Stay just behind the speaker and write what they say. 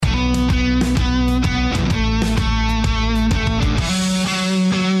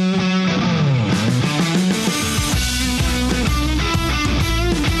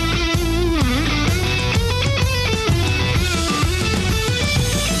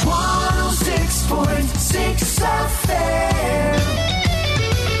Hi,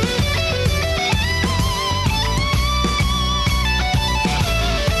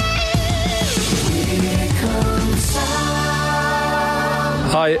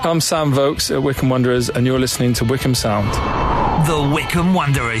 I'm Sam Vokes at Wycombe Wanderers, and you're listening to Wycombe Sound. The Wycombe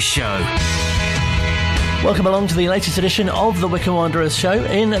Wanderers Show. Welcome along to the latest edition of the Wycombe Wanderers Show.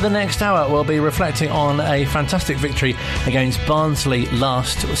 In the next hour, we'll be reflecting on a fantastic victory against Barnsley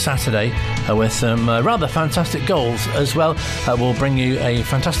last Saturday with some rather fantastic goals as well. We'll bring you a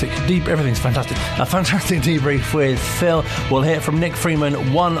fantastic everything's fantastic. A fantastic debrief with Phil. We'll hear from Nick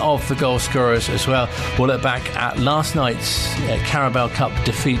Freeman, one of the goal scorers as well. We'll look back at last night's Carabao Cup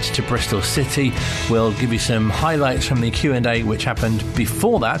defeat to Bristol City. We'll give you some highlights from the Q&A which happened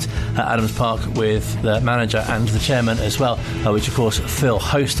before that at Adams Park with the manager and the chairman as well, which of course Phil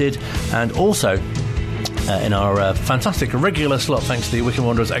hosted, and also in our fantastic regular slot, thanks to the Wycombe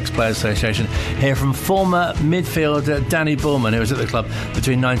Wanderers Ex-Players Association, hear from former midfielder Danny Bullman, who was at the club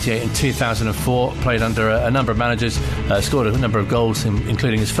between 1998 and 2004, played under a number of managers, scored a number of goals,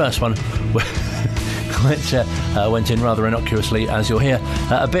 including his first one, which went in rather innocuously, as you'll hear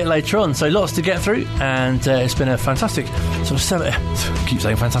a bit later on. So lots to get through, and it's been a fantastic it's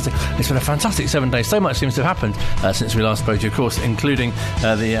been a fantastic 7 days. So much seems to have happened since we last spoke to you, of course, including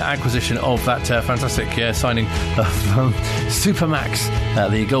the acquisition of that fantastic signing of Supermax,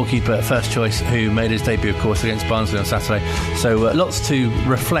 the goalkeeper first choice, who made his debut, of course, against Barnsley on Saturday. So lots to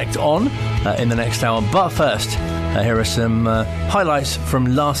reflect on in the next hour. But first, here are some highlights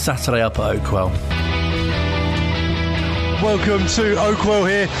from last Saturday up at Oakwell. Welcome to Oakwell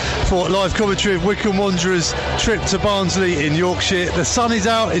here for live commentary of Wycombe Wanderers' trip to Barnsley in Yorkshire. The sun is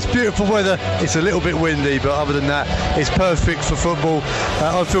out, it's beautiful weather, it's a little bit windy, but other than that, it's perfect for football.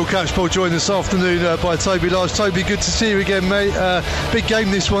 I'm Phil Catchpole, joined this afternoon by Toby Large. Toby, good to see you again, mate. Big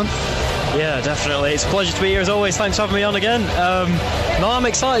game, this one. Yeah, definitely. It's a pleasure to be here as always. Thanks for having me on again. No, I'm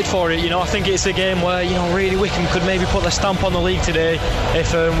excited for it. I think it's a game where, really Wycombe could maybe put their stamp on the league today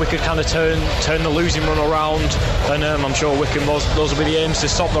if we could kind of turn the losing run around. And I'm sure Wycombe, those will be the aims to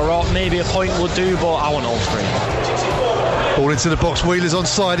stop the rot. Maybe a point would do, but I want all three. Ball into the box, Wheeler's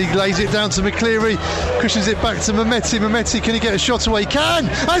onside, he lays it down to McCleary, cushions it back to Mehmeti, can he get a shot away? He can!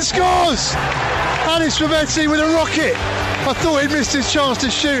 And scores! Anis Mehmeti with a rocket! I thought he'd missed his chance to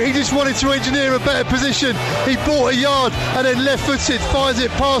shoot, he just wanted to engineer a better position. He bought a yard and then left-footed, fires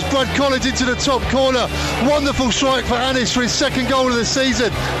it past Brad Collins into the top corner. Wonderful strike for Anis for his second goal of the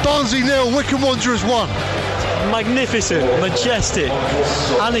season. Barnsley 0, Wycombe Wanderers 1. Magnificent, majestic.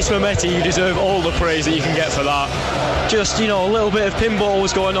 Anis Mehmeti, you deserve all the praise that you can get for that. Just, a little bit of pinball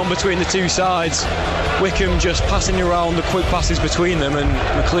was going on between the two sides. Wycombe just passing around the quick passes between them, and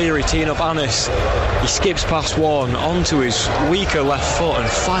McCleary teeing up Anis. He skips past one onto his weaker left foot and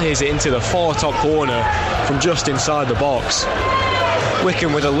fires it into the far top corner from just inside the box.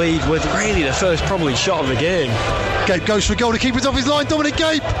 Wycombe with a lead with really the first probably shot of the game. Gape goes for a goal, the keeper's off his line, Dominic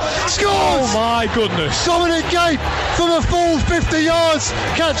Gape scores! Oh my goodness. Dominic Gape from a full 50 yards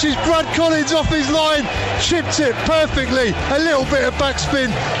catches Brad Collins off his line, chipped it perfectly, a little bit of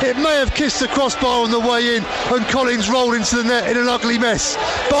backspin, it may have kissed the crossbar on the way in, and Collins rolled into the net in an ugly mess.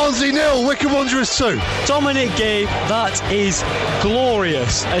 Barnsley 0, Wycombe Wanderers 2. Dominic Gape, that is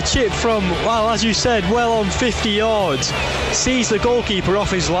glorious. A chip from, well, as you said, well on 50 yards, sees the goalkeeper off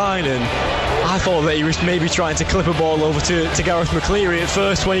his line, and I thought that he was maybe trying to clip a ball over to Gareth McCleary at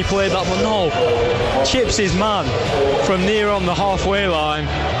first when he played that, but no, chips his man from near on the halfway line.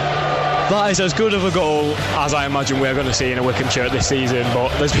 That is as good of a goal as I imagine we're going to see in a Wycombe shirt this season,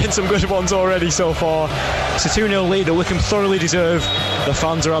 but there's been some good ones already so far. It's a 2-0 lead that Wycombe thoroughly deserve. The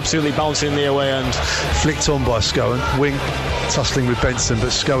fans are absolutely bouncing the away end. Flicked on by Scowen, wing tussling with Benson, but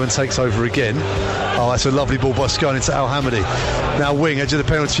Scowen takes over again. Oh, that's a lovely ball by Scowen into Al Hamidi. Now wing, edge of the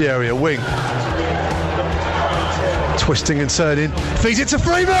penalty area, wing. Twisting and turning, feeds it to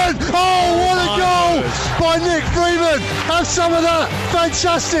Freeman. Oh, what a goal by Nick Freeman. Have some of that.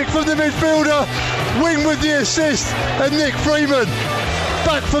 Fantastic from the midfielder. Wing with the assist, and Nick Freeman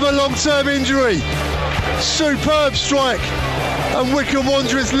back from a long-term injury. Superb strike. And Wycombe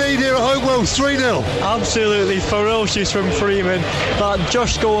Wanderers lead here at Oakwell 3-0. Absolutely ferocious from Freeman. That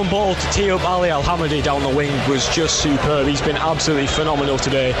Josh Scowen ball to tee up Ali Al Hamidi down the wing was just superb. He's been absolutely phenomenal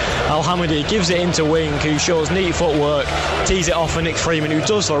today. Al Hamidi gives it into Wing, who shows neat footwork, tees it off for Nick Freeman, who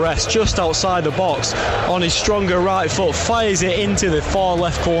does the rest just outside the box on his stronger right foot, fires it into the far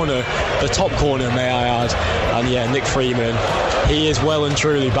left corner, the top corner, may I add. And yeah, Nick Freeman, he is well and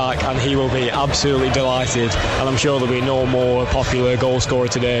truly back, and he will be absolutely delighted, and I'm sure there'll be no more popular goal scorer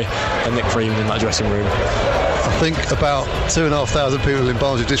today, and Nick Freeman in that dressing room. I think about 2,500 people in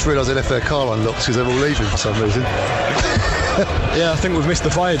Barnsley just realised they left their car unlocked because they're all leaving for some reason. Yeah, I think we've missed the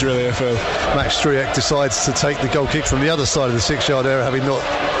fire drill here, Phil. Max Striek decides to take the goal kick from the other side of the 6-yard area, having not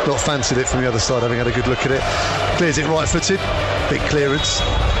fancied it from the other side, having had a good look at it. Clears it right-footed, big clearance.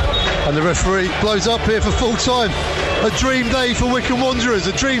 And the referee blows up here for full time. A dream day for Wycombe Wanderers,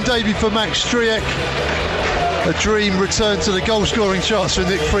 a dream debut for Max Striek. A dream return to the goal scoring charts for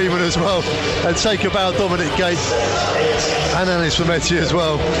Nick Freeman as well. And take a bow, Dominic Gape and Anis Vermette as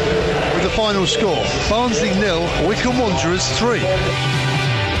well. With the final score, Barnsley 0, Wycombe Wanderers 3.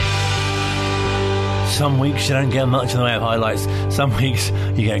 Some weeks you don't get much in the way of highlights. Some weeks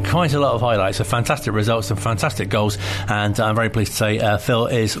you get quite a lot of highlights of fantastic results and fantastic goals. And I'm very pleased to say Phil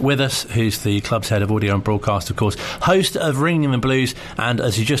is with us, who's the club's head of audio and broadcast, of course, host of Ringing the Blues, and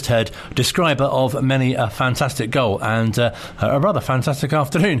as you just heard, describer of many a fantastic goal and a rather fantastic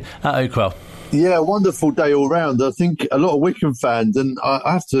afternoon at Oakwell. Yeah, wonderful day all round. I think a lot of Wycombe fans, and I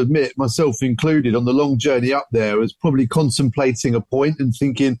have to admit, myself included, on the long journey up there, was probably contemplating a point and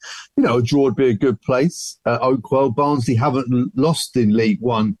thinking, a draw would be a good place. Oakwell, Barnsley haven't lost in League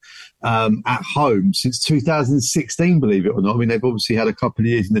One at home since 2016, believe it or not. I mean, they've obviously had a couple of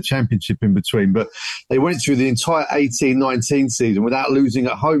years in the Championship in between, but they went through the entire 18-19 season without losing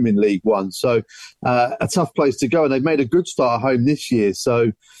at home in League One. So a tough place to go, and they've made a good start at home this year.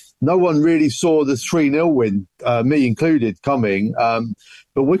 So no one really saw the 3-0 win, me included, coming.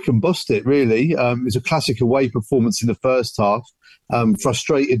 But Wycombe bossed it, really. It was a classic away performance in the first half.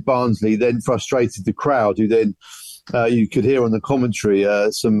 Frustrated Barnsley, then frustrated the crowd, who then you could hear on the commentary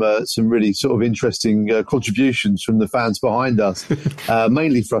some really sort of interesting contributions from the fans behind us,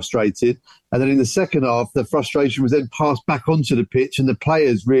 mainly frustrated. And then in the second half, the frustration was then passed back onto the pitch, and the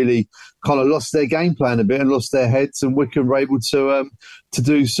players really kind of lost their game plan a bit and lost their heads. And Wycombe were able to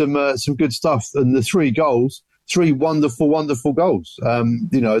do some good stuff. And the 3 goals, 3 wonderful, wonderful goals.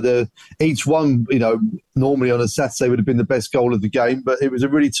 Each one, normally on a Saturday would have been the best goal of the game, but it was a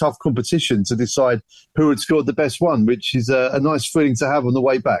really tough competition to decide who had scored the best one, which is a nice feeling to have on the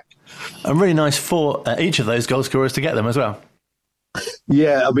way back. And really nice for each of those goal scorers to get them as well.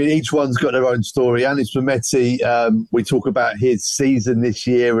 Yeah, I mean, each one's got their own story. Anis Vermette, we talk about his season this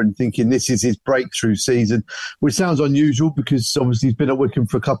year and thinking this is his breakthrough season, which sounds unusual because obviously he's been at Wycombe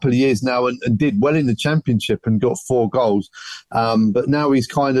for a couple of years now and did well in the Championship and got 4 goals. But now he's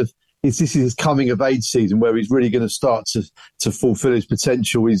this is his coming of age season where he's really going to start to fulfil his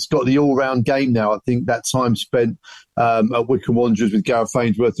potential. He's got the all-round game now. I think that time spent at Wycombe Wanderers with Gareth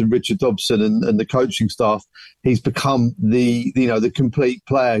Ainsworth and Richard Dobson and the coaching staff, he's become the complete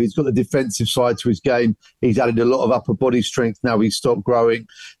player. He's got the defensive side to his game. He's added a lot of upper body strength now. He's stopped growing,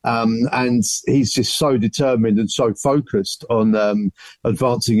 and he's just so determined and so focused on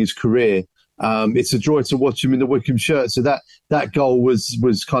advancing his career. It's a joy to watch him in the Wycombe shirt. So that goal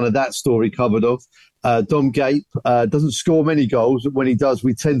was kind of that story covered off. Dom Gape doesn't score many goals, but when he does,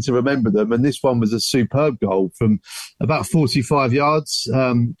 we tend to remember them. And this one was a superb goal from about 45 yards,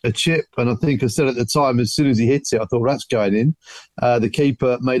 a chip. And I think I said at the time, as soon as he hits it, I thought that's going in. The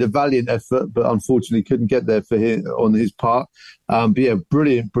keeper made a valiant effort, but unfortunately couldn't get there on his part. But yeah,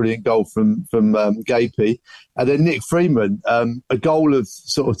 brilliant goal from Gapey. And then Nick Freeman, a goal of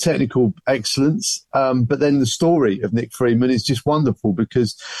sort of technical excellence. But then the story of Nick Freeman is just wonderful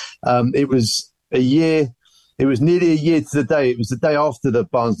because it was nearly a year to the day. It was the day after the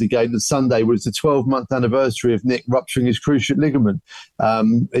Barnsley game. The Sunday was the 12-month anniversary of Nick rupturing his cruciate ligament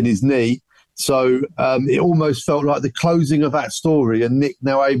in his knee. So it almost felt like the closing of that story, and Nick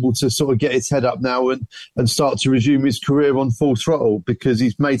now able to sort of get his head up now and start to resume his career on full throttle, because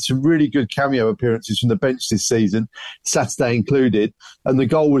he's made some really good cameo appearances from the bench this season, Saturday included. And the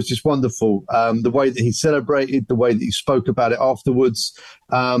goal was just wonderful. The way that he celebrated, the way that he spoke about it afterwards,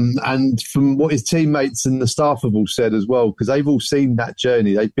 and from what his teammates and the staff have all said as well, because they've all seen that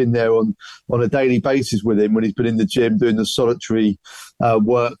journey. They've been there on a daily basis with him when he's been in the gym doing the solitary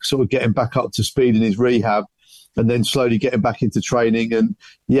work, sort of getting back up to speed in his rehab and then slowly getting back into training. And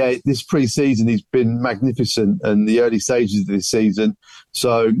yeah, this pre-season he's been magnificent, and the early stages of this season.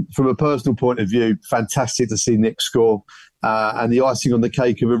 So from a personal point of view, fantastic to see Nick score, and the icing on the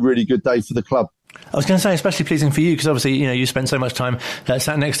cake of a really good day for the club. I was going to say, especially pleasing for you, because obviously, you spent so much time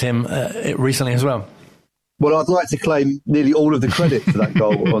sat next to him recently as well. Well, I'd like to claim nearly all of the credit for that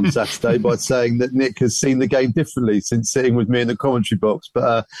goal on Saturday by saying that Nick has seen the game differently since sitting with me in the commentary box.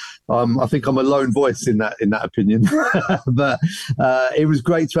 But I think I'm a lone voice in that opinion. But it was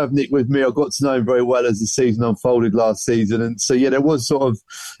great to have Nick with me. I got to know him very well as the season unfolded last season. And so, yeah, there was sort of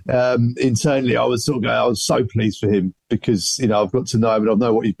internally, I was sort of going, I was so pleased for him, because, I've got to know him and I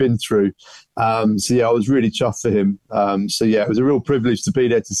know what he's been through. I was really chuffed for him. It was a real privilege to be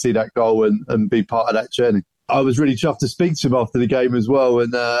there to see that goal and be part of that journey. I was really chuffed to speak to him after the game as well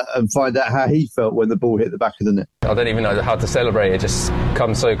and find out how he felt when the ball hit the back of the net. I don't even know how to celebrate. It just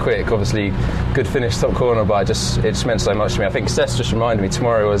comes so quick. Obviously, good finish, top corner, but it just meant so much to me. I think Seth just reminded me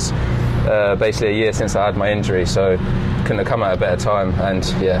tomorrow was basically a year since I had my injury, so couldn't have come at a better time. And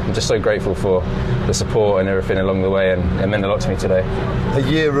I'm just so grateful for the support and everything along the way, and it meant a lot to me today. A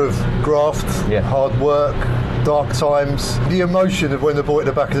year of graft, hard work, dark times. The emotion of when the ball hit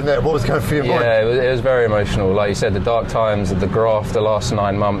the back of the net, what was going through your mind? Yeah, it was very emotional. Like you said, the dark times, the graft, the last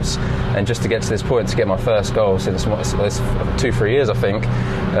 9 months, and just to get to this point, to get my first goal since 2-3 years, I think.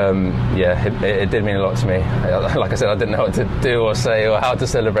 It did mean a lot to me. Like I said, I didn't know what to do or say or how to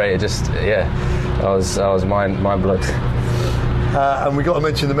celebrate. It just, I was mind blown. And we've got to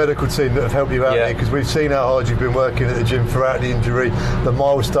mention the medical team that have helped you out here, because we've seen how hard you've been working at the gym throughout the injury, the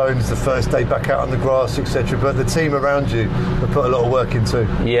milestones, the first day back out on the grass, etc. But the team around you have put a lot of work in too.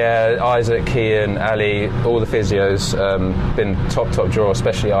 Yeah, Isaac, Kian, Ali, all the physios, been top draw,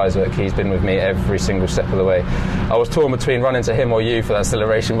 especially Isaac. He's been with me every single step of the way. I was torn between running to him or you for that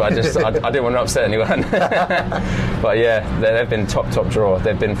acceleration, but I didn't want to upset anyone. But they've been top draw.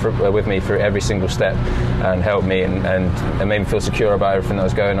 They've been with me through every single step and helped me and made me feel secure about everything that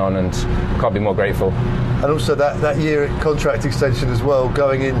was going on, and can't be more grateful. And also that year contract extension as well,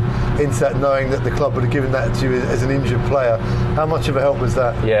 going into that knowing that the club would have given that to you as an injured player. How much of a help was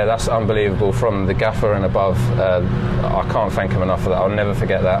that? Yeah, that's unbelievable. From the gaffer and above, I can't thank him enough for that. I'll never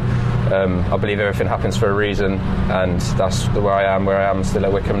forget that. I believe everything happens for a reason, and that's where I am still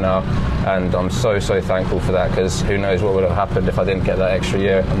at Wycombe now, and I'm so thankful for that, because who knows what would have happened if I didn't get that extra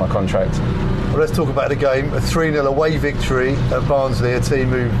year on my contract. Well, let's talk about the game. A 3-0 away victory at Barnsley, a team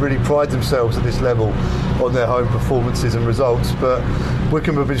who really pride themselves at this level on their home performances and results. But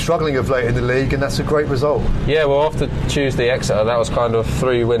Wycombe have been struggling of late in the league, and that's a great result. Yeah, well, after Tuesday Exeter, that was kind of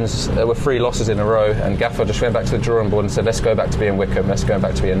 3 wins, there were 3 losses in a row, and Gaffer just went back to the drawing board and said, let's go back to being Wycombe, let's go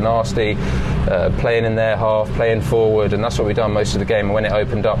back to being nasty, playing in their half, playing forward, and that's what we've done most of the game. And when it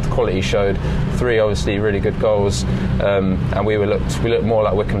opened up, the quality showed. 3 obviously really good goals, and we looked more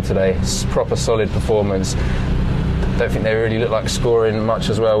like Wycombe today. Proper solid performance. Don't think they really look like scoring much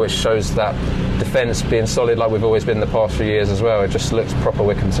as well, which shows that defence being solid like we've always been the past few years as well. It just looks proper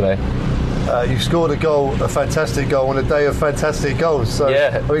Wycombe today. You scored a fantastic goal on a day of fantastic goals. So,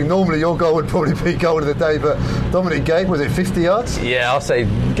 I mean, normally your goal would probably be goal of the day, but Dominic Gape, was it 50 yards? Yeah, I'll say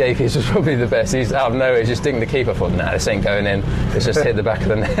Gape's was probably the best. He's out of nowhere, just dinged the keeper. I thought, this ain't going in. It's just hit the back of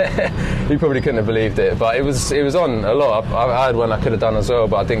the net. He probably couldn't have believed it, but it was on a lot. I had one I could have done as well,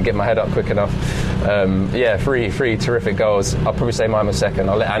 but I didn't get my head up quick enough. 3 terrific goals. I'll probably say mine was second.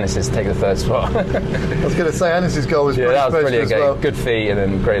 I'll let Anis's take the third spot. I was going to say Anis's goal was pretty special brilliant as well. Good feet and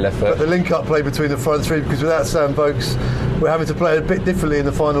then great left foot. But the link-up play between the front three, because without Sam Vokes, we're having to play a bit differently in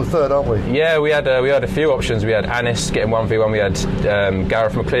the final third, aren't we? Yeah, we had a few options. We had Anis getting 1v1. We had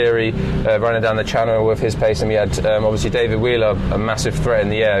Gareth McCleary running down the channel with his pace, and we had obviously David Wheeler, a massive threat in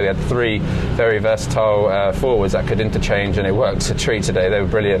the air. We had 3 very versatile forwards that could interchange, and it worked a treat today. They were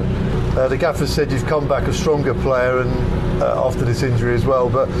brilliant. The gaffer said you've come back a stronger player, and after this injury as well,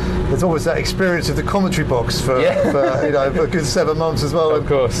 but there's always that experience of the commentary box for a good 7 months as well. Of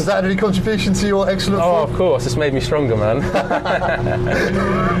course. Has that had any contribution to your excellent form? Of course, it's made me stronger, man.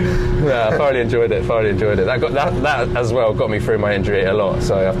 I thoroughly enjoyed it. That as well got me through my injury a lot,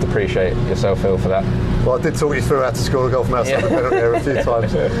 so I have to appreciate yourself, Phil, for that. Well, I did talk you through how to score a goal from outside the penalty area a few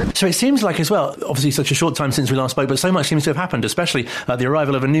times. So it seems like as well, obviously such a short time since we last spoke, but so much seems to have happened, especially the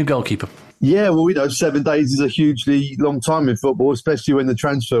arrival of a new goalkeeper. Yeah, well, 7 days is a hugely long time in football, especially when the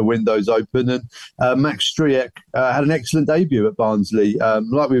transfer window's open. And Max Striek had an excellent debut at Barnsley.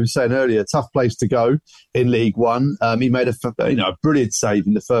 Like we were saying earlier, tough place to go in League One. He made a brilliant save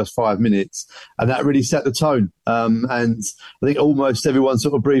in the first 5 minutes, and that really set the tone. And I think almost everyone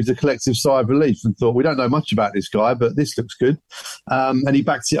sort of breathed a collective sigh of relief and thought, we don't know much about this guy, but this looks good. And he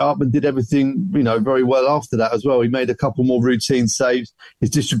backed it up and did everything, very well after that as well. He made a couple more routine saves. His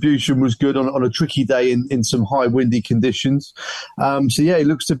distribution was good on a tricky day in some high windy conditions. He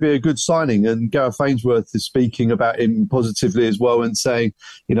looks to be a good signing. And Gareth Ainsworth is speaking about him positively as well and saying,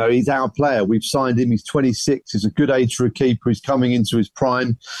 he's our player. We've signed him. He's 26. He's a good age for a keeper. He's coming into his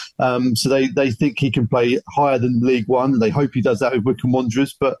prime. So they think he can play higher than League One. They hope he does that with Wycombe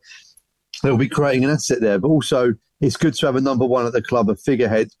Wanderers, but they'll be creating an asset there. But also, it's good to have a number one at the club, a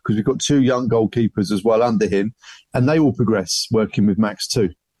figurehead, because we've got 2 young goalkeepers as well under him, and they will progress working with Max too.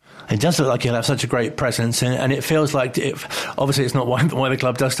 It does look like he'll have such a great presence, and it feels like, obviously it's not why the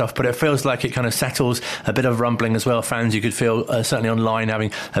club does stuff, but it feels like it kind of settles a bit of rumbling as well. Fans, you could feel, certainly online,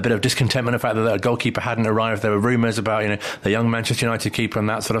 having a bit of discontentment, the fact that a goalkeeper hadn't arrived. There were rumours about, the young Manchester United keeper, and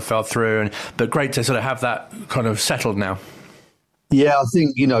that sort of fell through. But great to sort of have that kind of settled now. Yeah, I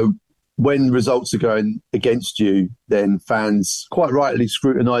think, when results are going against you, then fans quite rightly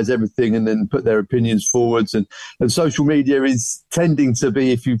scrutinise everything and then put their opinions forwards. And social media is tending to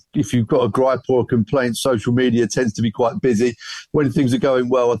be, if you've got a gripe or a complaint, social media tends to be quite busy. When things are going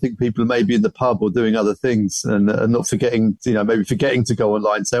well, I think people are maybe in the pub or doing other things and not forgetting, maybe forgetting to go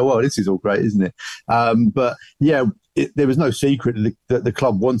online and say, well, this is all great, isn't it? But yeah, there was no secret that the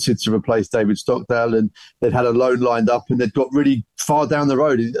club wanted to replace David Stockdale, and they'd had a loan lined up and they'd got really far down the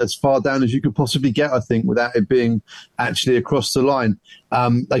road, as far down as you could possibly get, I think, without it being actually across the line.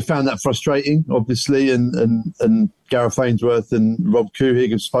 They found that frustrating, obviously, and Gareth Ainsworth and Rob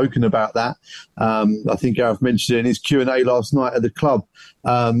Couhig have spoken about that. I think Gareth mentioned it in his Q&A last night at the club.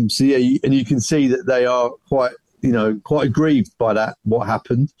 So yeah, and you can see that they are quite aggrieved by that, what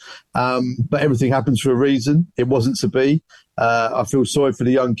happened. But everything happens for a reason. It wasn't to be. I feel sorry for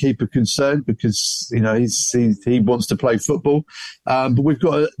the young keeper concerned because, he wants to play football. But we've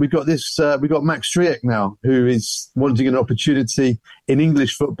got Max Striek now, who is wanting an opportunity in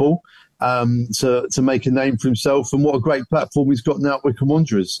English football. To make a name for himself, and what a great platform he's got now at Wycombe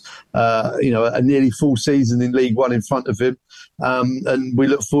Wanderers. A nearly full season in League One in front of him, and we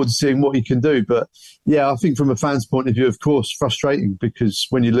look forward to seeing what he can do. But yeah, I think from a fan's point of view, of course, frustrating because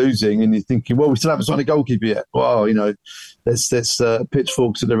when you're losing and you're thinking, well, we still haven't signed a goalkeeper yet. Well, let's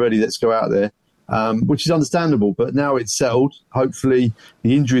pitchforks at the ready. Let's go out there. Which is understandable, but now it's settled. Hopefully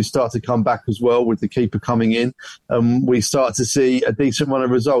the injuries start to come back as well with the keeper coming in. We start to see a decent run of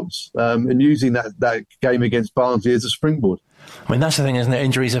results and using that game against Barnsley as a springboard. I mean, that's the thing, isn't it?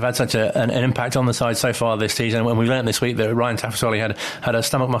 Injuries have had such an impact on the side so far this season. When we learned this week that Ryan Taftoli had a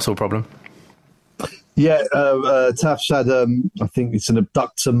stomach muscle problem. Yeah, Taft's had, I think it's an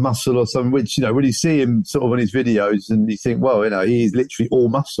abductor muscle or something, which, when you see him sort of on his videos and you think, well, he's literally all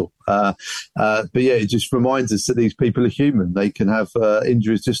muscle. But yeah, it just reminds us that these people are human. They can have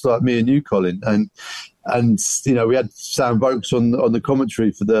injuries just like me and you, Colin. And we had Sam Vokes on the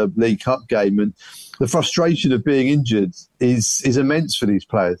commentary for the League Cup game, and the frustration of being injured is immense for these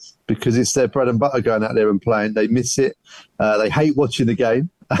players because it's their bread and butter going out there and playing. They miss it. They hate watching the game.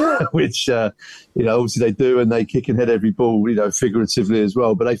 Which, obviously they do, and they kick and head every ball, figuratively as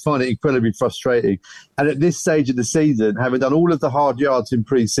well. But they find it incredibly frustrating. And at this stage of the season, having done all of the hard yards in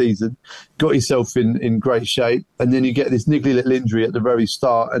pre-season, got yourself in great shape, and then you get this niggly little injury at the very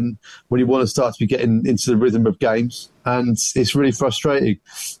start, and when you want to start to be getting into the rhythm of games, and it's really frustrating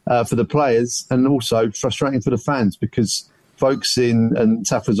for the players and also frustrating for the fans because folks and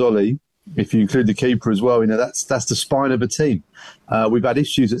Tafazoli, if you include the keeper as well, that's the spine of a team. We've had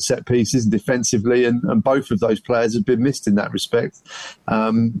issues at set pieces and defensively, and both of those players have been missed in that respect.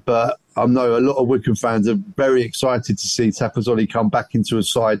 But I know a lot of Wycombe fans are very excited to see Tafazoli come back into a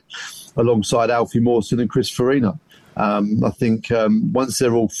side alongside Alfie Mawson and Chris Farina. I think once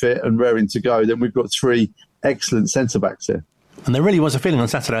they're all fit and raring to go, then we've got three excellent centre-backs there. And there really was a feeling on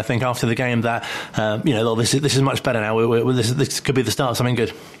Saturday, I think, after the game that, this is much better now. This could be the start of something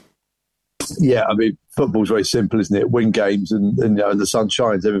good. Yeah, I mean, football's very simple, isn't it? Win games and the sun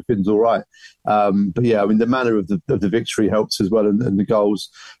shines, everything's all right. But yeah, I mean, the manner of the victory helps as well, and the goals.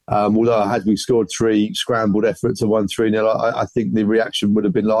 Although had we scored three scrambled efforts and won 3-0, I think the reaction would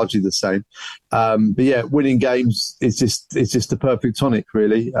have been largely the same. But yeah, winning games is just a perfect tonic,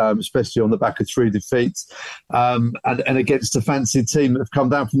 really, especially on the back of three defeats and against a fancied team that have come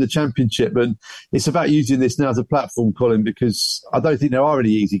down from the Championship. And it's about using this now as a platform, Colin, because I don't think there are any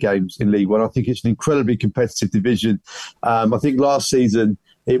easy games in League One. I think it's an incredibly competitive division. I think last season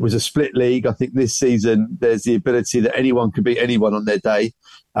it was a split league. I think this season there's the ability that anyone can beat anyone on their day.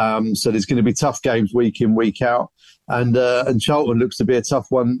 So there's going to be tough games week in, week out. And Charlton looks to be a tough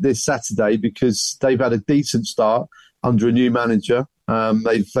one this Saturday because they've had a decent start under a new manager.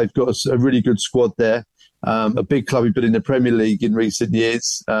 They've got a really good squad there. A big club who've been in the Premier League in recent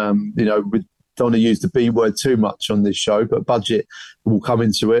years. Don't want to use the B word too much on this show, but budget will come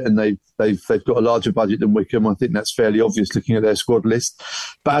into it, and they've got a larger budget than Wycombe. I think that's fairly obvious looking at their squad list.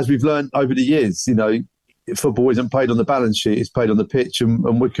 But as we've learned over the years, football isn't played on the balance sheet, it's played on the pitch,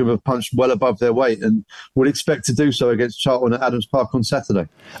 and Wycombe have punched well above their weight and would expect to do so against Charlton at Adams Park on Saturday.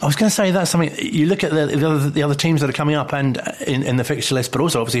 I was going to say that's something, you look at the other teams that are coming up and in the fixture list, but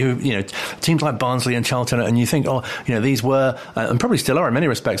also obviously teams like Barnsley and Charlton, and you think, these were, and probably still are in many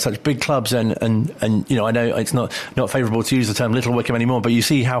respects, such big clubs, and I know it's not favourable to use the term Little Wycombe anymore, but you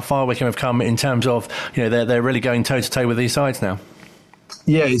see how far Wycombe have come in terms of, they're really going toe-to-toe with these sides now.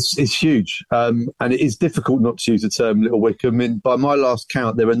 Yeah, it's huge, and it is difficult not to use the term Little Wycombe. I mean, by my last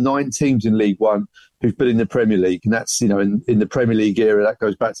count, there are 9 teams in League One who've been in the Premier League, and that's in the Premier League era, that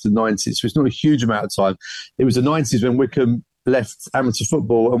goes back to the 90s. So it's not a huge amount of time. It was the 90s when Wycombe left amateur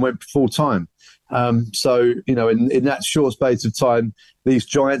football and went full time. So in that short space of time, these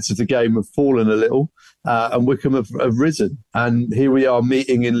giants of the game have fallen a little, and Wycombe have risen. And here we are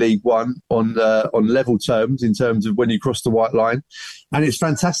meeting in League One on level terms in terms of when you cross the white line. And it's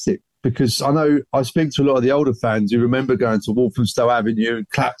fantastic because I know I speak to a lot of the older fans who remember going to Walthamstow Avenue,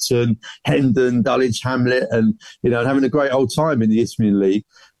 Clapton, Hendon, Dulwich Hamlet, and having a great old time in the Isthmian League.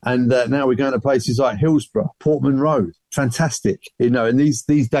 And now we're going to places like Hillsborough, Portman Road. Fantastic, and these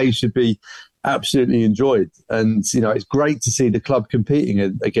days should be absolutely enjoyed. And it's great to see the club competing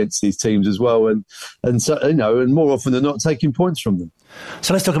against these teams as well, and so and more often than not taking points from them.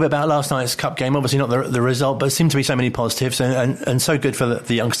 So let's talk a bit about last night's cup game. Obviously not the result, but there seemed to be so many positives and so good for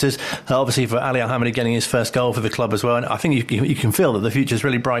the youngsters. Obviously for Ali Al-Hamadi getting his first goal for the club as well, and I think you can feel that the future is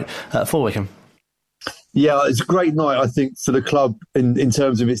really bright for Wycombe. Yeah, it's a great night, I think, for the club in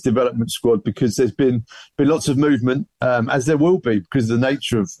terms of its development squad, because there's been lots of movement, as there will be, because of the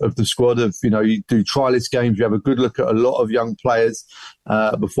nature of the squad. You do trialist games, you have a good look at a lot of young players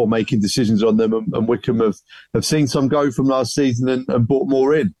before making decisions on them, and Wycombe have seen some go from last season and brought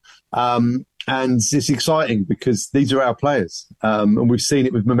more in. And it's exciting because these are our players. And we've seen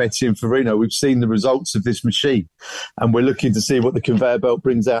it with Mehmeti and Farino. We've seen the results of this machine. And we're looking to see what the conveyor belt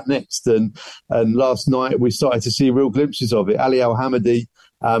brings out next. And last night we started to see real glimpses of it. Ali Al-Hamadi,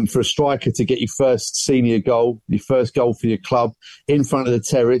 for a striker to get your first senior goal, your first goal for your club in front of the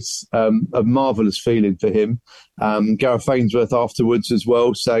terrace, a marvellous feeling for him. Gareth Ainsworth afterwards as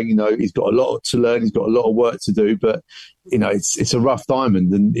well, saying, he's got a lot to learn, he's got a lot of work to do, but it's a rough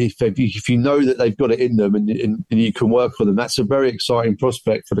diamond, and if you know that they've got it in them and you can work on them, that's a very exciting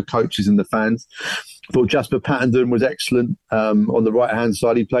prospect for the coaches and the fans. I thought Jasper Pattenden was excellent on the right hand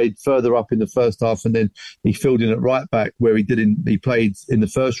side. He played further up in the first half, and then he filled in at right back where he played in the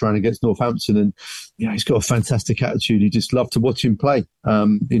first round against Northampton, and he's got a fantastic attitude. You just love to watch him play.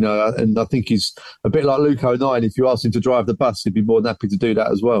 And I think he's a bit like Luke O'Nien. If you asked him to drive the bus, he'd be more than happy to do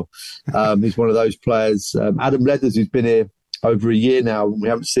that as well. He's one of those players. Adam Leathers, who's been here over a year now, we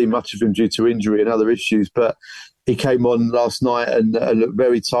haven't seen much of him due to injury and other issues, but he came on last night and looked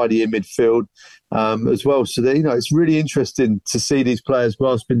very tidy in midfield as well. So it's really interesting to see these players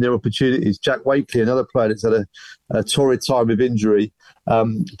grasping their opportunities. Jack Wakely, another player that's had a torrid time of injury,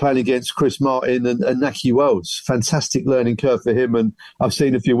 playing against Chris Martin and Naki Wells. Fantastic learning curve for him. And I've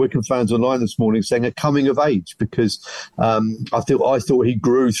seen a few Wycombe fans online this morning saying a coming of age, because I thought he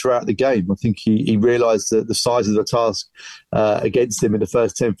grew throughout the game. I think he realised the size of the task against him in the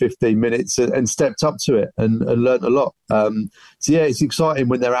first 10, 15 minutes and stepped up to it and learnt a lot. It's exciting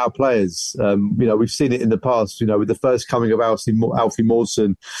when they're our players. We've seen it in the past, with the first coming of Alfie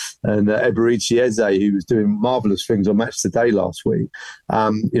Mawson and Eberici Eze, who was doing marvellous things on Match Today last week.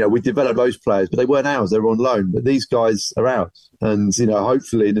 We developed those players, but they weren't ours. They were on loan. But these guys are ours. And,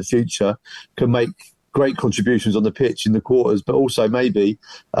 hopefully in the future can make great contributions on the pitch in the quarters, but also maybe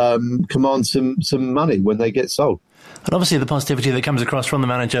command some money when they get sold. And obviously the positivity that comes across from the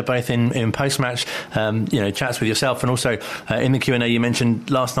manager, both in post-match, chats with yourself, and also in the Q&A you mentioned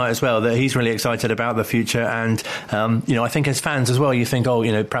last night as well, that he's really excited about the future. And, I think as fans as well, you think,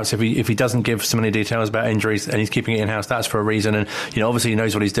 perhaps if he doesn't give so many details about injuries and he's keeping it in-house, that's for a reason. And, obviously he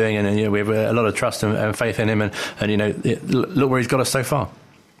knows what he's doing, and we have a lot of trust and faith in him. And look where he's got us so far.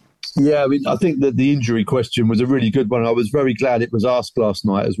 Yeah, I think that the injury question was a really good one. I was very glad it was asked last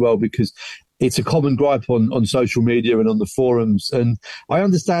night as well, because it's a common gripe on social media and on the forums. And I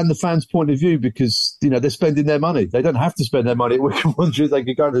understand the fans' point of view, because, they're spending their money. They don't have to spend their money at Wycombe Wanderers. They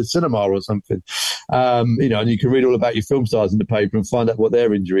could go to the cinema or something. And you can read all about your film stars in the paper and find out what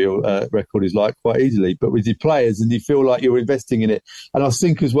their injury record is like quite easily. But with your players, and you feel like you're investing in it. And I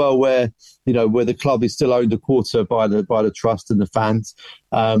think as well where the club is still owned a quarter by the trust and the fans,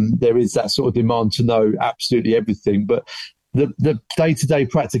 there is that sort of demand to know absolutely everything. But the day-to-day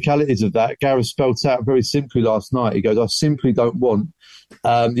practicalities of that, Gareth spelt out very simply last night. He goes, I simply don't want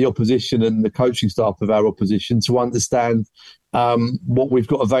the opposition and the coaching staff of our opposition to understand what we've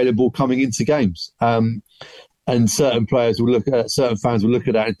got available coming into games. And certain fans will look at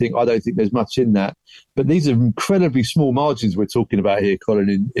that and think, I don't think there's much in that. But these are incredibly small margins we're talking about here,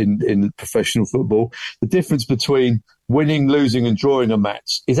 Colin, in professional football. The difference between winning, losing and drawing a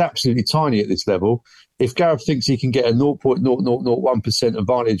match is absolutely tiny at this level. If Gareth thinks he can get a 0.0001%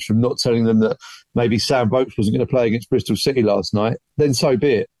 advantage from not telling them that maybe Sam Vokes wasn't going to play against Bristol City last night, then so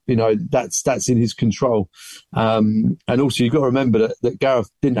be it. You know, that's in his control. And also, you've got to remember that Gareth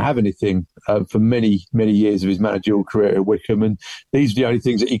didn't have anything for many, many years of his managerial career at Wycombe, and these are the only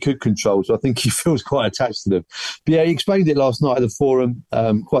things that he could control. So I think he feels quite attached to them. But yeah, he explained it last night at the forum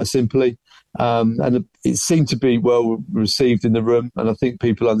quite simply. And it seemed to be well received in the room, and I think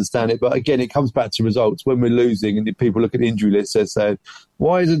people understand it. But again, it comes back to results. When we're losing and people look at the injury list, they're saying,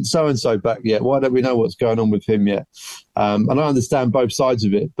 why isn't so-and-so back yet? Why don't we know what's going on with him yet? And I understand both sides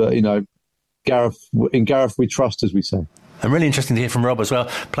of it, but, you know, in Gareth we trust, as we say. And really interesting to hear from Rob as well.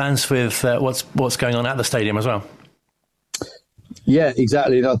 Plans with what's going on at the stadium as well. Yeah,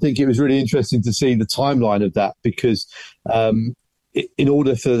 exactly. And I think it was really interesting to see the timeline of that, because in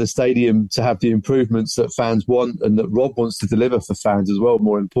order for the stadium to have the improvements that fans want and that Rob wants to deliver for fans as well,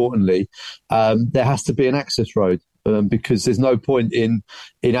 more importantly, there has to be an access road. Because there's no point in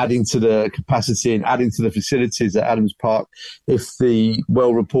adding to the capacity and adding to the facilities at Adams Park if the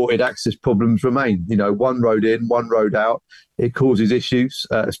well-reported access problems remain. You know, one road in, one road out, it causes issues,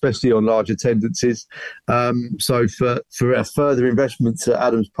 especially on large attendances. So for a further investment to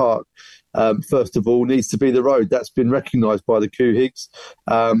Adams Park, first of all, needs to be the road. That's been recognised by the Couhigs,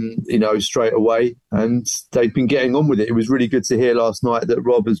 straight away, and they've been getting on with it. It was really good to hear last night that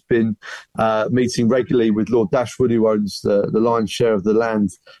Rob has been meeting regularly with Lord Dashwood, who owns the lion's share of the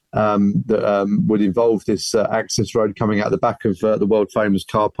land that would involve this access road coming out the back of the world-famous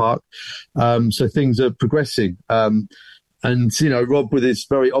car park. So things are progressing. And, you know, Rob, with his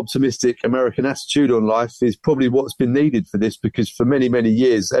very optimistic American attitude on life, is probably what's been needed for this, because for many, many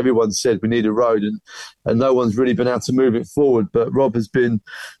years, everyone said we need a road and no one's really been able to move it forward. But Rob has been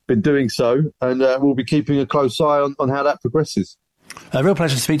doing so, and we'll be keeping a close eye on how that progresses. A real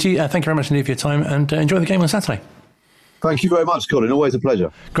pleasure to speak to you. Thank you very much indeed for your time, and enjoy the game on Saturday. Thank you very much, Colin. Always a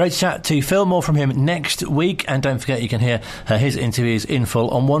pleasure. Great chat to Phil. More from him next week. And don't forget, you can hear his interviews in full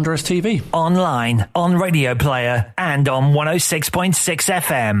on Wanderers TV. Online, on Radio Player, and on 106.6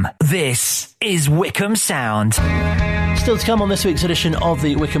 FM. This is Wycombe Sound. Still to come on this week's edition of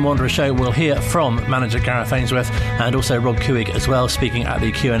the Wycombe Wanderers show, we'll hear from manager Gareth Ainsworth and also Rob Couhig as well, speaking at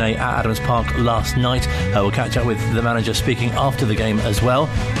the Q&A at Adams Park last night. We'll catch up with the manager speaking after the game as well.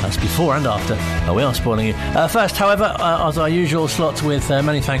 That's before and after. We are spoiling you. First, however, as our usual slot, with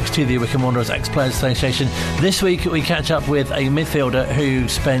many thanks to the Wycombe Wanderers Ex-Players Association, this week we catch up with a midfielder who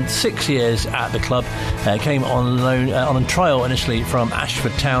spent 6 years at the club, came on loan, on trial initially from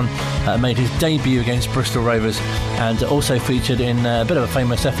Ashford Town, made his debut against Bristol Rovers, and also featured in a bit of a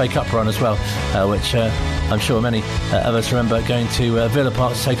famous FA Cup run as well, which I'm sure many of us remember, going to Villa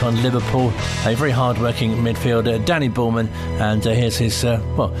Park to take on Liverpool. A very hard-working midfielder, Danny Bullman, and here's his sort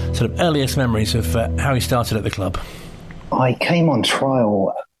of earliest memories of how he started at the club. I came on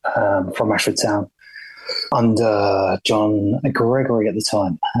trial from Ashford Town under John Gregory at the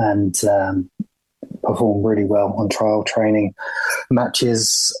time, and performed really well on trial training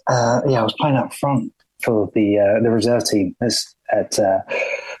matches. I was playing up front for the reserve team at the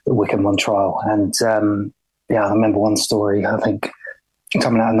Wycombe on trial, and I remember one story. I think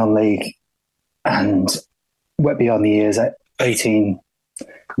coming out of non-league and went beyond the years at 18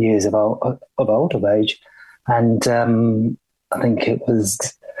 years of age, and I think it was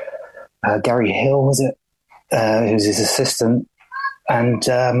Gary Hill, was it? Who was his assistant, and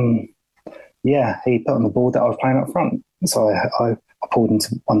he put on the board that I was playing up front. So I pulled him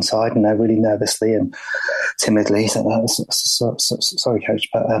to one side, and really nervously and timidly said, "Sorry, coach,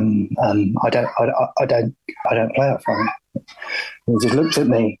 but I don't play up front." He just looked at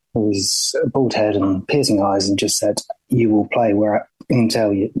me with his bald head and piercing eyes and just said, "You will play where I can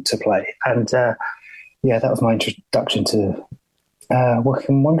tell you to play." And that was my introduction to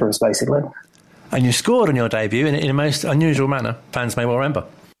Wycombe Wanderers, basically. And you scored on your debut in a most unusual manner. Fans may well remember.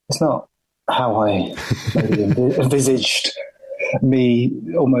 It's not how I maybe envisaged me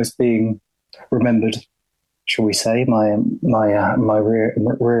almost being remembered, shall we say? My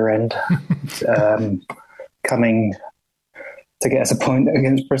rear end coming to get us a point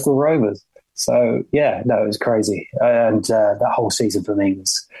against Bristol Rovers. So it was crazy, and that whole season for me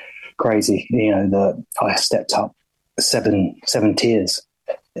was crazy. You know, that I stepped up seven tiers.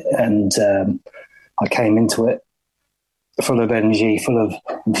 And I came into it full of energy, full of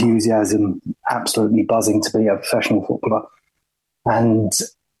enthusiasm, absolutely buzzing to be a professional footballer. And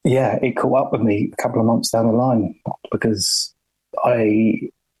yeah, it caught up with me a couple of months down the line, because I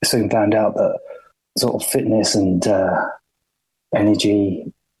soon found out that sort of fitness and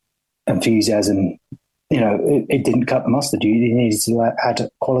energy, enthusiasm, it didn't cut the mustard. You needed to add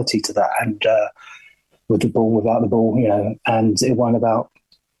quality to that, and with the ball, without the ball, and it wasn't about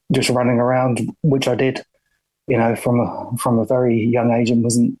just running around, which I did, from a very young age, and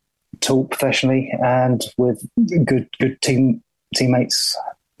wasn't taught professionally, and with good teammates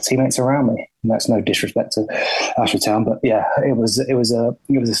around me. And that's no disrespect to Ashford, but yeah, it was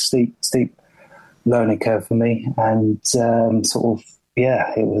a steep learning curve for me, and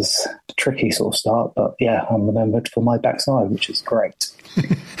it was a tricky sort of start, but yeah, I'm remembered for my backside, which is great.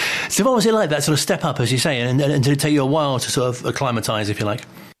 So what was it like, that sort of step up, as you say, and did it take you a while to sort of acclimatise, if you like?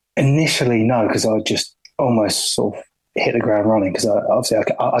 Initially, no, because I just almost sort of hit the ground running, because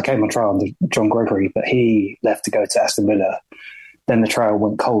I came on trial under John Gregory, but he left to go to Aston Villa. Then the trial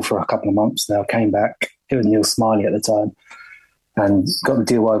went cold for a couple of months. Then I came back. It was Neil Smiley at the time, and got the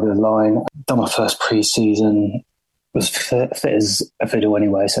deal over the line. Done my first pre-season. Was fit as a fiddle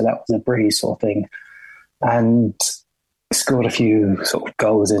anyway, so that was a breeze sort of thing. And scored a few sort of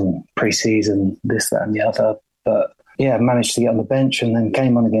goals in pre-season, this, that and the other. But yeah, managed to get on the bench, and then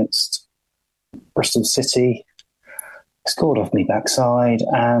came on against Bristol City, scored off me backside,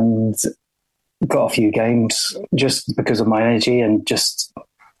 and got a few games just because of my energy and just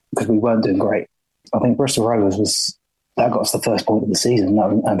because we weren't doing great. I think Bristol Rovers that got us the first point of the season. I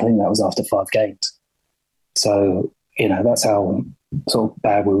think that was after 5 games. So, that's how sort of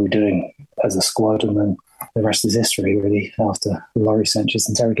bad we were doing as a squad, and then the rest is history, really, after Laurie Sanchez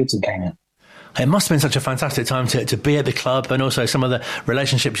and Terry Gibson came in. It must have been such a fantastic time to be at the club, and also some of the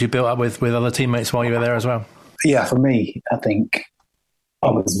relationships you built up with other teammates while you were there as well. Yeah, for me, I think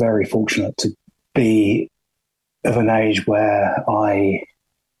I was very fortunate to be of an age where I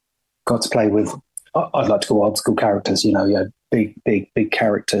got to play with, I'd like to call old school characters, big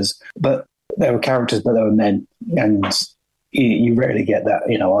characters. But they were characters, but they were men. And you rarely get that.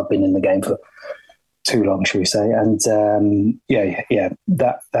 I've been in the game for too long, shall we say. And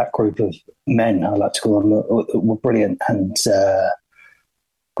that group of men, I like to call them, were brilliant. And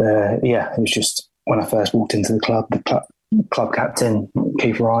it was just, when I first walked into the club captain,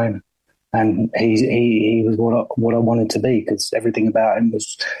 Keith Ryan, and he was what I wanted to be, because everything about him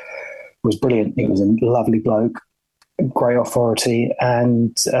was brilliant. He was a lovely bloke, great authority,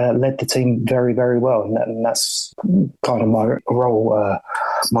 and led the team very, very well. And that's kind of my role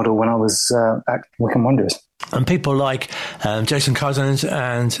model when I was at Wycombe Wanderers. And people like Jason Cousins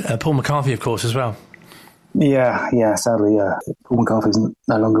and Paul McCarthy, of course, as well. Yeah. Sadly, Paul McCarthy's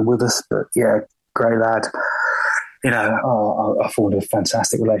no longer with us, but yeah, great lad. I formed a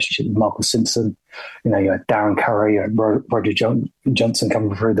fantastic relationship with Michael Simpson. You had Darren Curry, you had Roger Johnson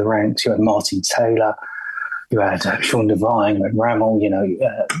coming through the ranks, you had Martin Taylor, you had Sean Devine, you had Rammel,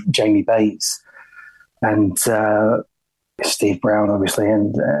 Jamie Bates, and Steve Brown, obviously.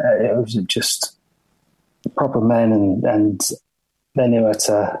 And it was just proper men, and they knew how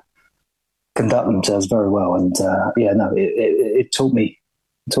to conduct themselves very well. And it taught me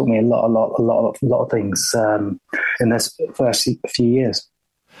a lot of things in this first few years.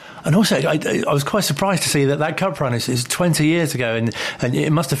 And also, I was quite surprised to see that cup run is 20 years ago, and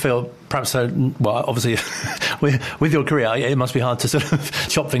it must have felt perhaps obviously with your career, it must be hard to sort of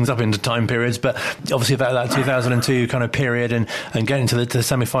chop things up into time periods, but obviously that 2002 kind of period and getting to the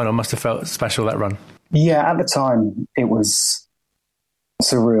semi-final must have felt special, that run. Yeah, at the time it was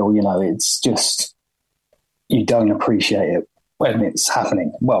surreal. It's just, you don't appreciate it when it's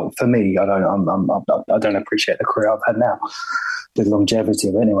happening. Well, for me, I don't appreciate the career I've had now, the longevity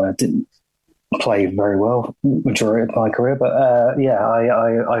of it. Anyway, I didn't play very well majority of my career, but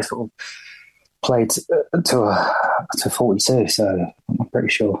I sort of played to 42. So I'm pretty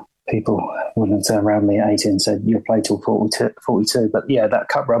sure people wouldn't turn around me at 18 and said you'll play till 42. But yeah, that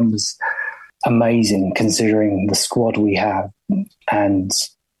cup run was amazing, considering the squad we have and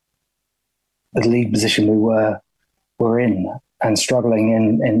the league position we were in, and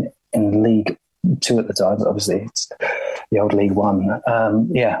struggling in League 2 at the time. Obviously, it's the old League 1.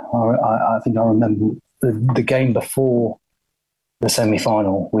 I think I remember the game before the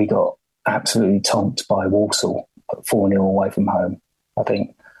semi-final. We got absolutely tonked by Walsall, 4-0 away from home, I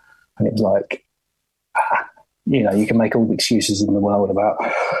think. And it was like, you can make all the excuses in the world about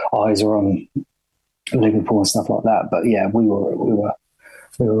eyes are on Liverpool and stuff like that. But yeah, we were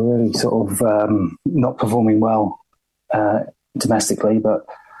really sort of not performing well domestically, but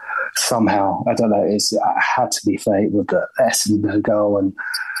somehow, I don't know, it had to be fate with the Essendon goal and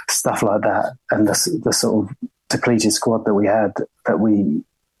stuff like that, and the sort of depleted squad that we had, that we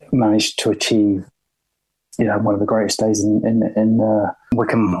managed to achieve, one of the greatest days in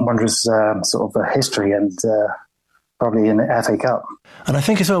Wycombe Wanderers sort of history, and probably in the FA Cup. And I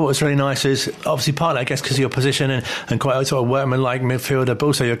think as well, what's really nice is obviously partly, I guess, because of your position and quite a sort of workman-like midfielder, but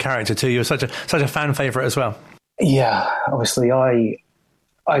also your character too. You're such a fan favourite as well. Yeah, obviously, I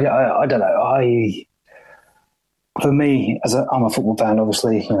don't know. For me, I'm a football fan.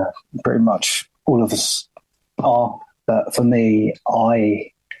 Obviously, pretty much all of us are. But for me,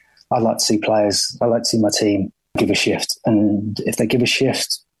 I like to see players. I like to see my team give a shift, and if they give a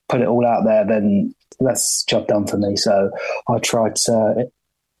shift, put it all out there, then that's job done for me. So I tried to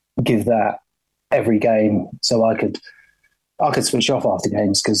give that every game, so I could switch off after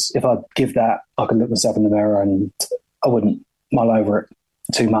games, because if I give that, I could look myself in the mirror and I wouldn't mull over it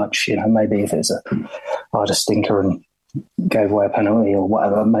too much. Maybe if it's I had a stinker and gave away a penalty or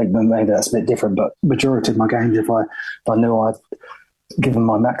whatever, maybe that's a bit different. But majority of my games, if I knew I'd given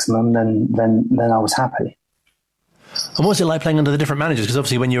my maximum, then I was happy. And what's it like playing under the different managers? Because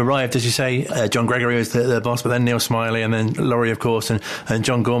obviously when you arrived, as you say, John Gregory was the boss, but then Neil Smiley and then Laurie, of course, and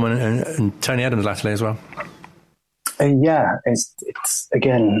John Gorman and Tony Adams latterly as well. Yeah, it's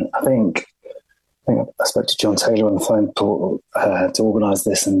again, I think I spoke to John Taylor on the phone to organise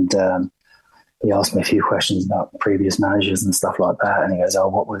this, and he asked me a few questions about previous managers and stuff like that, and he goes,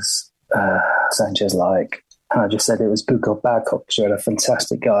 what was Sanchez like? And I just said it was good cop, bad cop, because you had a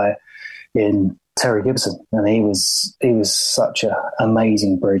fantastic guy in Terry Gibson, and he was such an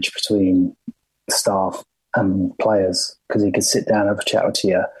amazing bridge between staff and players, because he could sit down and have a chat with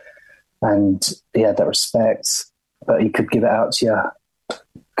you, and he had that respect, but he could give it out to you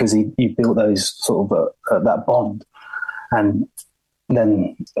because he built those sort of that bond. And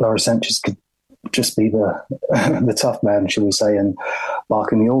then Laurie Sanchez could just be the tough man, shall we say, and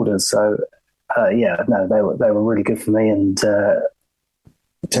barking the orders. So they were really good for me, and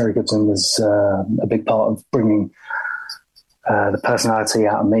Terry Gibson was a big part of bringing the personality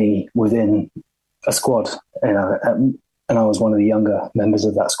out of me within a squad, and I was one of the younger members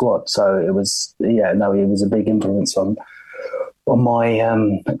of that squad. So it was, he was a big influence on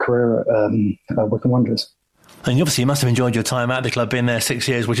my career at Wycombe Wanderers. And obviously you must have enjoyed your time at the club, being there 6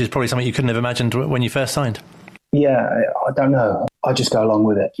 years, which is probably something you couldn't have imagined when you first signed. Yeah, I don't know. I just go along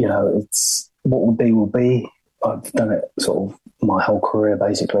with it. It's what will be will be. I've done it sort of my whole career,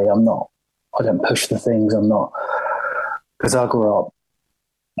 basically. I don't push the things. I'm not, because I grew up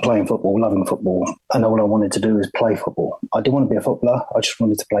playing football, loving football, and all I wanted to do was play football. I didn't want to be a footballer. I just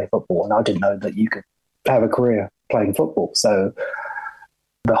wanted to play football, and I didn't know that you could have a career playing football. So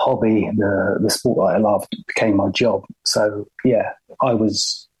the hobby, the sport that I loved became my job. So yeah,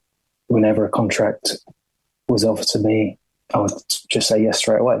 whenever a contract was offered to me, I would just say yes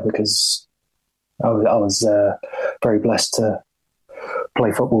straight away, because I was very blessed to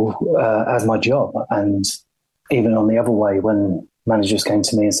play football as my job. And even on the other way, when managers came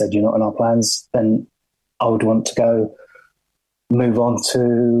to me and said, you're not in our plans, then I would want to move on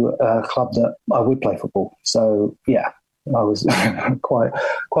to a club that I would play football. So yeah, I was quite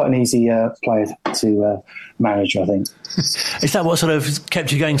an easy player to manage, I think. Is that what sort of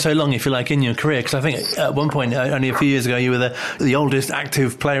kept you going so long, if you like, in your career? Because I think at one point, only a few years ago, you were the oldest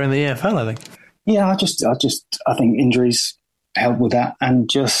active player in the EFL, I think. Yeah, I think injuries help with that, and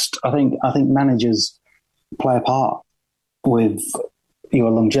I think managers play a part with your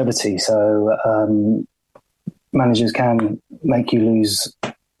longevity. So managers can make you lose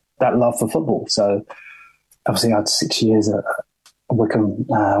that love for football. So obviously I had 6 years at Wycombe,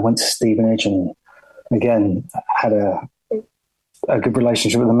 went to Stevenage, and again had a good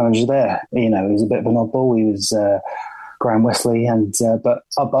relationship with the manager there. He was a bit of an oddball. He was Graham Wesley, and but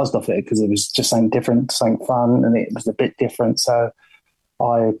I buzzed off it because it was just something different, something fun, and it was a bit different. So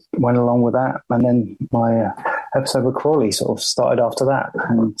I went along with that, and then my episode with Crawley sort of started after that.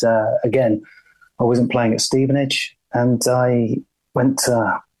 And again, I wasn't playing at Stevenage, and I went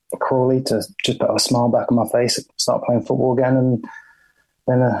to Crawley to just put a smile back on my face, start playing football again, and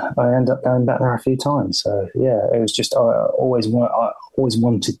then I ended up going back there a few times. So yeah, it was just I always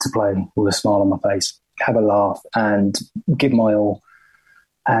wanted to play with a smile on my face, have a laugh, and give my all.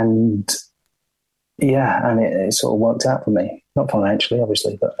 And yeah, and it sort of worked out for me. Not financially,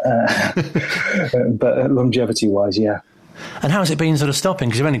 obviously, but but longevity-wise, yeah. And how has it been sort of stopping?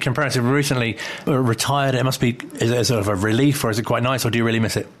 Because you've only comparatively recently retired. It must be, is it sort of a relief, or is it quite nice, or do you really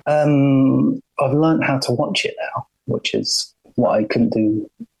miss it? I've learned how to watch it now, which is what I couldn't do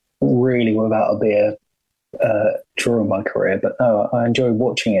really without a beer during my career. But no, I enjoy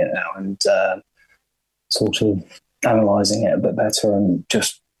watching it now and sort of analysing it a bit better and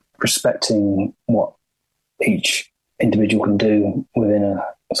just respecting what each individual can do within a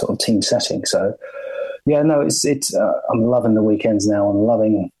sort of team setting. So, yeah, no, it's. I'm loving the weekends now. I'm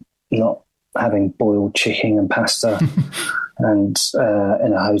loving not having boiled chicken and pasta and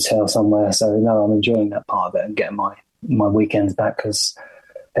in a hotel somewhere. So, no, I'm enjoying that part of it and getting my weekends back, because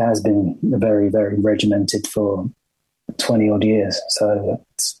it has been very, very regimented for 20 odd years. So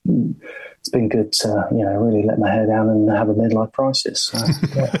it's been good to, really let my hair down and have a midlife crisis. So,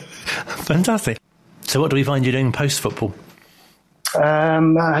 yeah. Fantastic. So what do we find you doing post-football?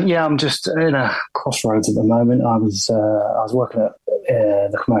 I'm just in a crossroads at the moment. I was working at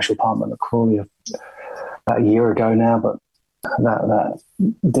the commercial department at Crawley about a year ago now, but that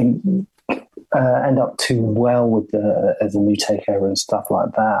didn't end up too well with the new takeover and stuff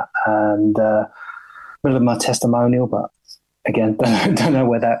like that. And middle of my testimonial, but again, don't know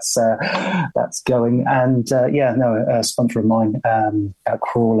where that's going. And a sponsor of mine at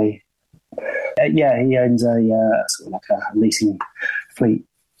Crawley. He owns a sort of like a leasing fleet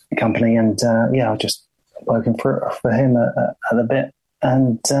company, and I was just working for him at the bit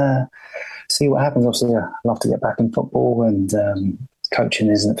and see what happens. Obviously, I love to get back in football, and coaching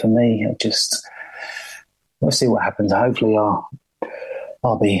isn't for me. We'll see what happens. Hopefully,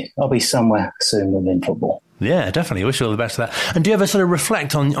 I'll be somewhere soon within football. Yeah, definitely. Wish you all the best for that. And do you ever sort of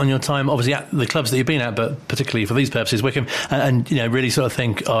reflect on your time, obviously at the clubs that you've been at, but particularly for these purposes, Wycombe, and really sort of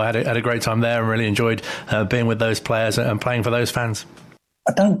think, I had a great time there and really enjoyed being with those players and playing for those fans?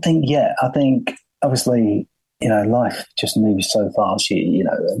 I don't think yet. I think obviously, life just moves so fast.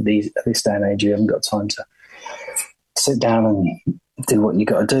 At this day and age, you haven't got time to sit down and do what you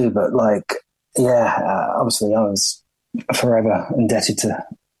got to do. But obviously, I was forever indebted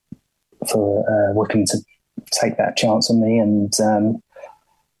for Wycombe to take that chance on me, and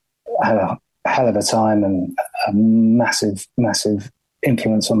had a hell of a time and a massive, massive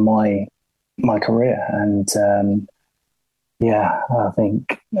influence on my career. And I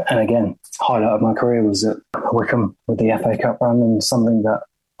think, and again, highlight of my career was at Wycombe with the FA Cup run, and something that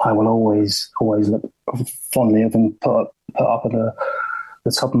I will always look fondly of and put up at the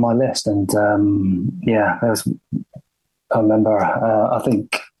top of my list. And I remember, I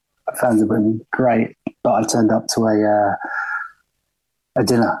think fans have been great, but I turned up to a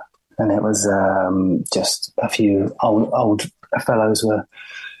dinner, and it was just a few old fellows were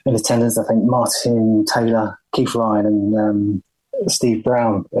in attendance. I think Martin Taylor, Keith Ryan, and Steve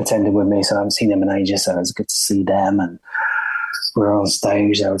Brown attended with me, so I haven't seen them in ages, so it was good to see them. And we were on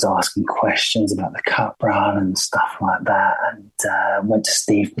stage, they was asking questions about the cup run and stuff like that, and went to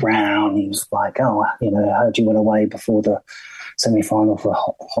Steve Brown. He was like, I heard you went away before the semi-final for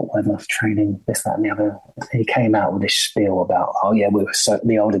hot weather training, this, that and the other. He came out with this spiel about,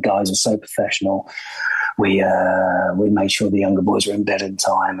 the older guys were so professional. We made sure the younger boys were in bed in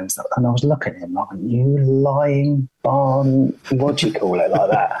time and stuff. And I was looking at him like, you lying barn, what do you call it,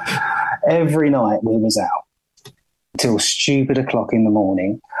 like that? Every night we was out till stupid o'clock in the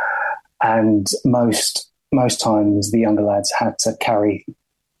morning, and most times the younger lads had to carry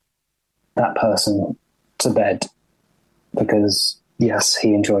that person to bed, because yes,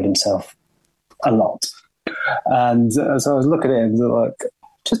 he enjoyed himself a lot. And so I was looking at him like,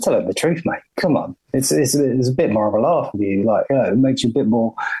 just tell him the truth, mate. Come on. It's a bit more of a laugh with you. Like, it makes you a bit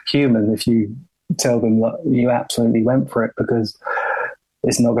more human if you tell them that you absolutely went for it, because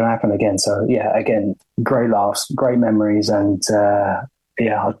it's not going to happen again. So yeah, again, great laughs, great memories. And I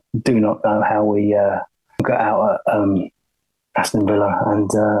do not know how we got out at Aston Villa and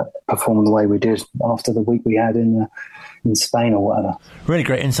performed the way we did after the week we had in Spain or whatever. Really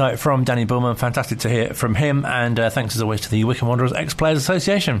great insight from Danny Bullman. Fantastic to hear from him, and thanks as always to the Wycombe Wanderers Ex-Players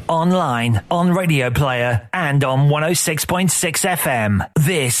Association. Online, on Radio Player, and on 106.6 FM.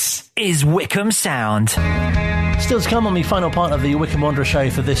 This is Wycombe Sound. Still to come on the final part of the Wycombe Wanderers show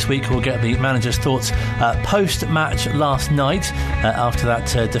for this week, we'll get the manager's thoughts post-match last night after that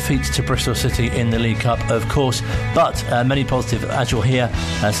defeat to Bristol City in the League Cup, of course, but many positive, as you'll hear,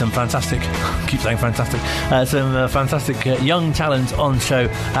 some fantastic young talent on show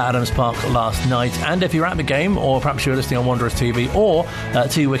at Adams Park last night. And if you're at the game, or perhaps you're listening on Wanderers TV or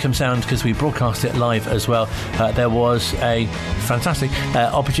to Wycombe Sound, because we broadcast it live as well, there was a fantastic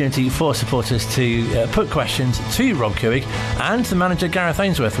opportunity for supporters to put questions to Rob Couig and the manager Gareth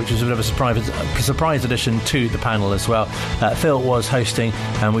Ainsworth, which was a bit of a surprise addition to the panel as well. Phil was hosting,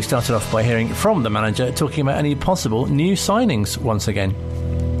 and we started off by hearing from the manager talking about any possible new signings once again.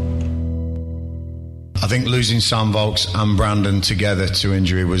 I think losing Sam Vokes and Brandon together to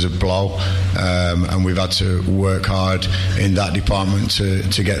injury was a blow, and we've had to work hard in that department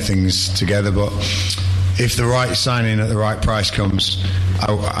to get things together. But if the right signing at the right price comes,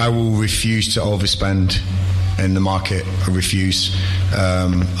 I will refuse to overspend in the market. I refuse.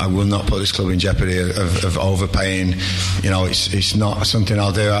 I will not put this club in jeopardy of overpaying. It's not something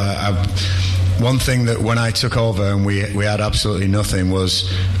I'll do. One thing that when I took over and we had absolutely nothing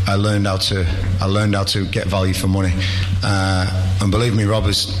was I learned how to get value for money. And believe me, Rob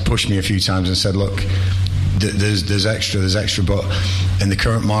has pushed me a few times and said, look, there's extra, but in the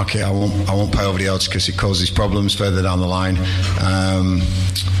current market, I won't pay over the odds because it causes problems further down the line.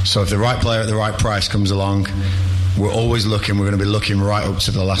 So if the right player at the right price comes along, we're always looking. We're going to be looking right up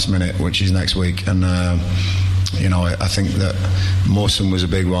to the last minute, which is next week. And I think that Mawson was a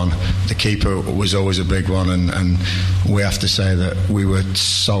big one. The keeper was always a big one, and we have to say that we were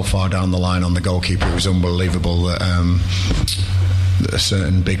so far down the line on the goalkeeper. It was unbelievable that a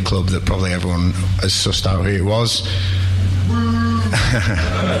certain big club that probably everyone has sussed out who it was.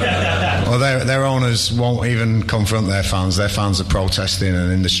 Well, their owners won't even confront their fans. Their fans are protesting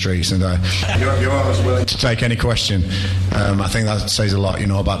and in the streets, and your owner's willing to take any question. I think that says a lot,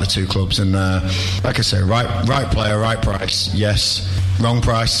 about the two clubs. And like I say, right player, right price, yes. Wrong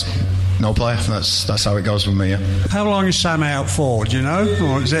price, no player. That's how it goes with me. Yeah. How long is Sam out for? Do you know,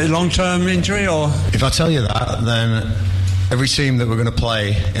 or is it a long-term injury? Or if I tell you that, then every team that we're going to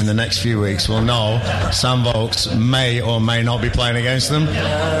play in the next few weeks will know Sam Vokes may or may not be playing against them.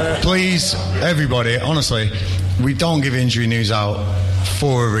 Please, everybody, honestly, we don't give injury news out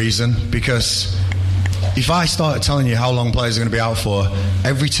for a reason, because if I start telling you how long players are going to be out for,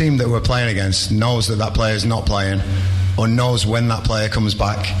 every team that we're playing against knows that player is not playing or knows when that player comes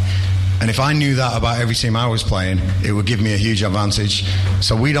back. And if I knew that about every team I was playing, it would give me a huge advantage.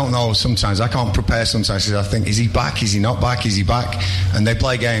 So we don't know sometimes. I can't prepare sometimes because I think, is he back? Is he not back? Is he back? And they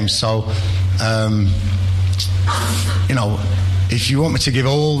play games. So, if you want me to give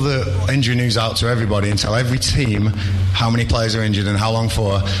all the injury news out to everybody and tell every team how many players are injured and how long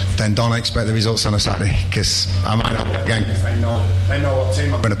for, then don't expect the results on a Saturday, because I might not win again. They know what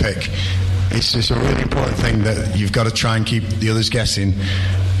team I'm going to pick. It's just a really important thing that you've got to try and keep the others guessing.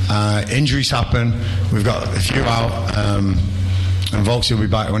 Injuries happen. We've got a few out, and Volks will be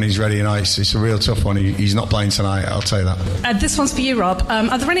back when he's ready. It's a real tough one. He's not playing tonight, I'll tell you that. This one's for you, Rob.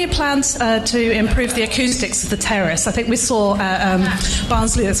 Are there any plans to improve the acoustics of the terrace? I think we saw at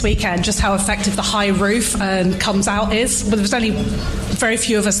Barnsley this weekend just how effective the high roof and comes out is. But there was only very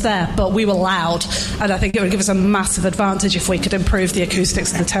few of us there, but we were loud, and I think it would give us a massive advantage if we could improve the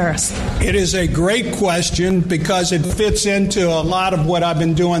acoustics of the terrace. It is a great question, because it fits into a lot of what I've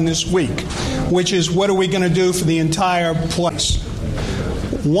been doing this week, which is what are we going to do for the entire place?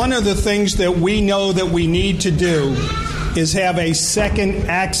 One of the things that we know that we need to do is have a second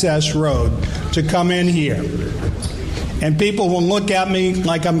access road to come in here. And people will look at me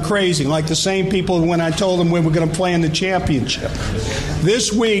like I'm crazy, like the same people when I told them we were going to play in the championship.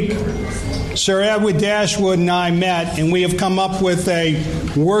 This week, Sir Edward Dashwood and I met, and we have come up with a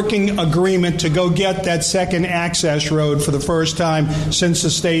working agreement to go get that second access road for the first time since the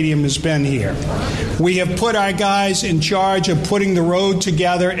stadium has been here. We have put our guys in charge of putting the road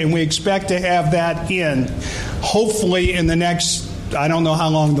together, and we expect to have that in, hopefully in the next, I don't know how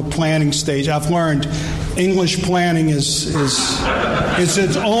long the planning stage. I've learned English planning is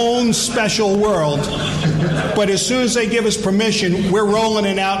its own special world. But as soon as they give us permission, we're rolling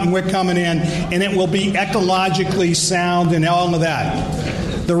it out and we're coming in, and it will be ecologically sound and all of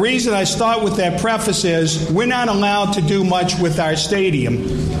that. The reason I start with that preface is we're not allowed to do much with our stadium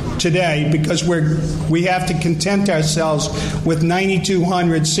today because we have to content ourselves with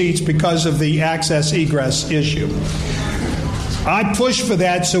 9,200 seats because of the access egress issue. I pushed for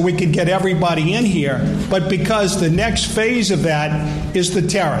that so we could get everybody in here, but because the next phase of that is the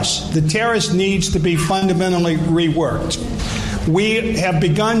terrace. The terrace needs to be fundamentally reworked. We have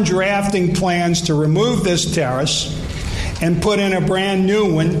begun drafting plans to remove this terrace and put in a brand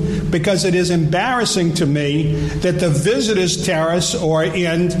new one, because it is embarrassing to me that the visitors' terrace or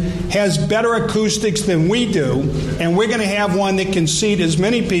end has better acoustics than we do, and we're going to have one that can seat as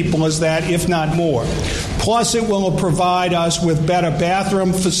many people as that, if not more. Plus, it will provide us with better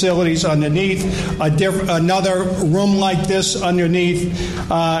bathroom facilities underneath, another room like this underneath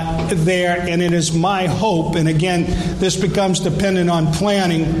there, and it is my hope, and again, this becomes dependent on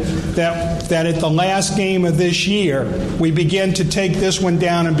planning, that at the last game of this year, we begin to take this one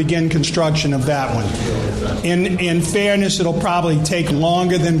down and begin construction of that one. In fairness, it'll probably take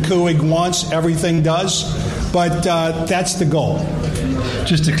longer than Kuwait wants. Everything does. but that's the goal.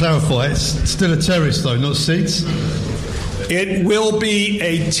 Just to clarify, it's still a terrace though, not seats? It will be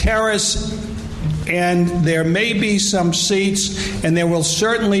a terrace, and there may be some seats, and there will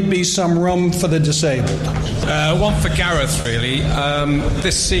certainly be some room for the disabled. One for Gareth, really.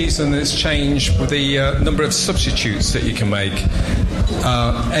 This season it's changed with the number of substitutes that you can make.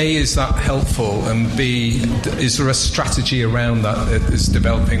 A, is that helpful? And B, is there a strategy around that is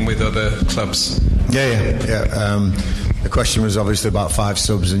developing with other clubs? Yeah. The question was obviously about 5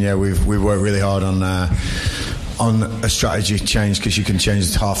 subs, and we've worked really hard on a strategy change, because you can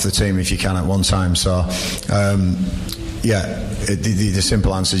change half the team if you can at one time. So the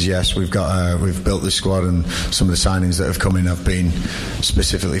simple answer is yes. We've built the squad, and some of the signings that have come in have been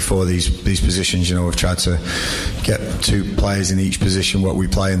specifically for these positions. We've tried to get 2 players in each position what we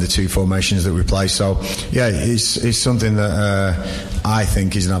play in the 2 formations that we play. So it's something that I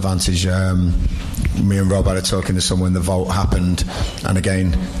think is an advantage. Me and Rob had a talk in the summer when the vote happened, and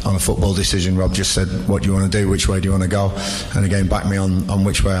again on a football decision, Rob just said, what do you want to do, which way do you want to go, and again backed me on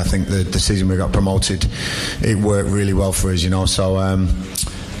which way. I think the season we got promoted, it worked really well for us,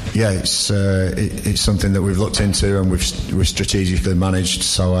 so it's something that we've looked into, and we've strategically managed.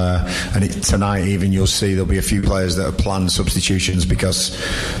 So tonight even you'll see there'll be a few players that have planned substitutions, because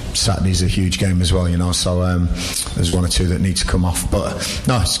Saturday's a huge game as well, so there's 1 or 2 that need to come off. But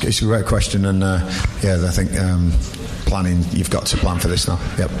no, it's a great question, and I think planning, you've got to plan for this now.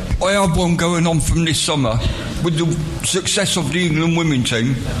 Yep. I have one going on from this summer. With the success of the England women's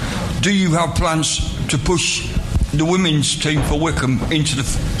team, do you have plans to push the women's team for Wycombe into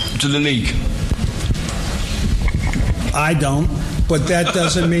the league? I don't, but that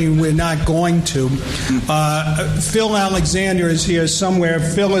doesn't mean we're not going to. Phil Alexander is here somewhere.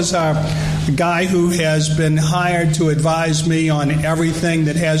 Phil is our guy who has been hired to advise me on everything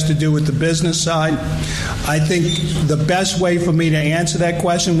that has to do with the business side. I think the best way for me to answer that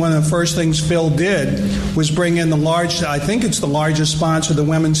question, one of the first things Phil did was bring in the largest sponsor the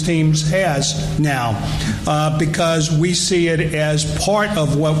women's teams has now, because we see it as part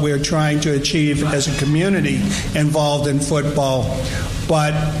of what we're trying to achieve as a community involved in football.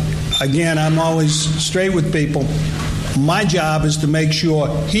 But again, I'm always straight with people. My job is to make sure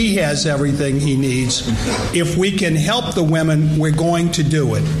he has everything he needs. If we can help the women, we're going to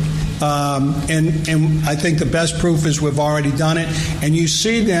do it. And I think the best proof is we've already done it, and you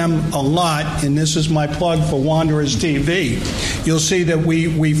see them a lot, and this is my plug for Wanderers TV. You'll see that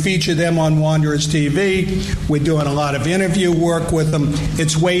we feature them on Wanderers TV. We're doing a lot of interview work with them.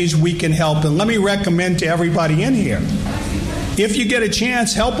 It's ways we can help, and let me recommend to everybody in here, if you get a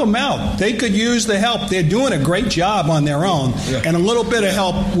chance, help them out. They could use the help. They're doing a great job on their own, and a little bit of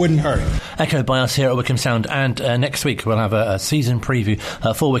help wouldn't hurt. Echoed by us here at Wycombe Sound, and next week we'll have a season preview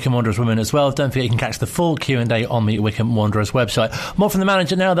for Wycombe Wanderers women as well. Don't forget you can catch the full Q&A on the Wycombe Wanderers website. More from the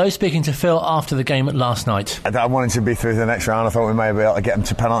manager now, though, speaking to Phil after the game last night. I wanted to be through the next round. I thought we may be able to get them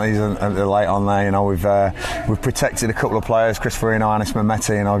to penalties, and they're late on there. We've protected a couple of players, Chris Farino, Anis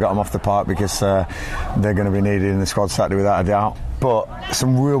Mehmeti, got them off the park because they're going to be needed in the squad Saturday without a doubt. But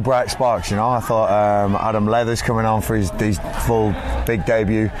some real bright sparks, I thought Adam Leathers coming on for his full big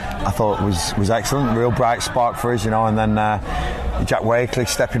debut, I thought was excellent. Real bright spark for us, and then Jack Wakely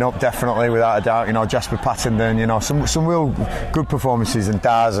stepping up definitely without a doubt. Jasper Pattenden, some real good performances, and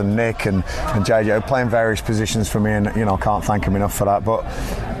Daz and Nick and JJ playing various positions for me, and can't thank them enough for that. But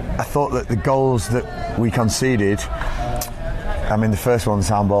I thought that the goals that we conceded, the first one's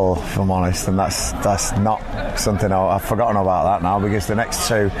handball, if I'm honest, and that's not something I've forgotten about that now, because the next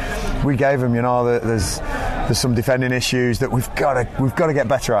 2 we gave them, there's some defending issues that we've got to get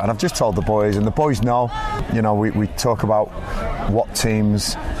better at, and I've just told the boys, and the boys know, we talk about what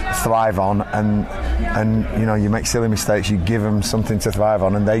teams thrive on, and you make silly mistakes, you give them something to thrive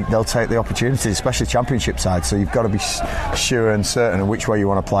on, and they'll take the opportunity, especially championship side. So you've got to be sure and certain of which way you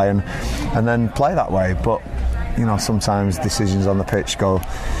want to play, and then play that way. But sometimes decisions on the pitch go,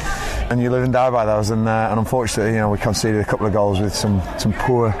 and you live and die by those, and unfortunately, we conceded a couple of goals with some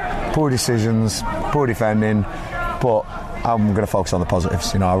poor decisions, poor defending. But I'm going to focus on the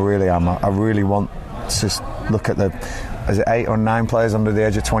positives. I really am. I really want to look at 8 or 9 players under the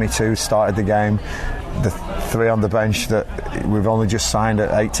age of 22 started the game. The 3 on the bench that we've only just signed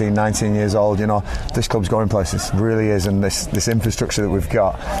at 18, 19 years old. This club's going places, really is, and this infrastructure that we've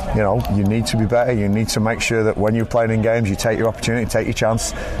got, you need to be better. You need to make sure that when you're playing in games, you take your opportunity, take your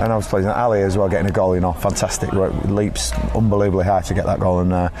chance. And I was playing at Ali as well, getting a goal, fantastic, leaps unbelievably high to get that goal,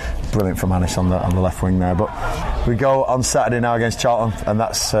 and brilliant from Anis on the left wing there. But we go on Saturday now against Charlton, and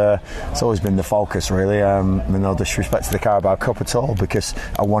that's it's always been the focus, really. No disrespect to the Carabao Cup at all, because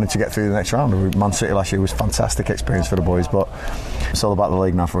I wanted to get through the next round. Man City last year was a fantastic experience for the boys, but it's all about the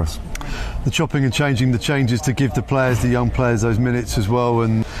league now for us. The chopping and changing, the changes to give the young players those minutes as well,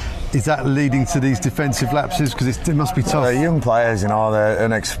 and is that leading to these defensive lapses? Because it must be tough. They're young players, they're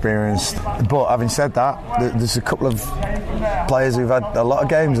inexperienced. But having said that, there's a couple of players who've had a lot of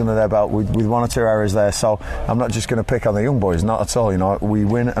games under their belt with 1 or 2 errors there. So I'm not just going to pick on the young boys, not at all. We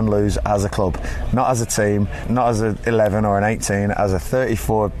win and lose as a club, not as a team, not as an 11 or an 18, as a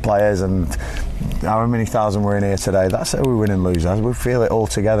 34 players and however many thousand we're in here today. That's how we win and lose as. We feel it all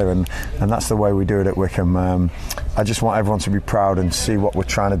together, and that's the way we do it at Wycombe. I just want everyone to be proud and see what we're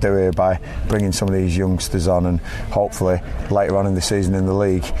trying to do here by bringing some of these youngsters on, and hopefully later on in the season in the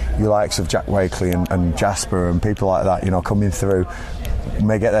league, your likes of Jack Wakely and Jasper and people like that, coming through,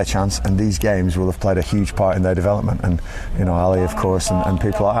 may get their chance, and these games will have played a huge part in their development, and Ali, of course, and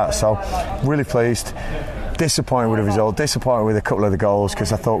people like that. So really pleased. Disappointed with the result, disappointed with a couple of the goals,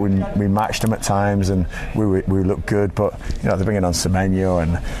 because I thought we matched them at times and we looked good, but they're bringing on Semenyo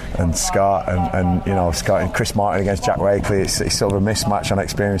and Scott and Scott and Chris Martin against Jack Wakely. It's sort of a mismatch on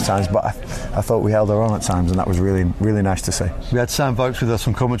experience times, but I thought we held our own at times, and that was really, really nice to see. We had Sam Vokes with us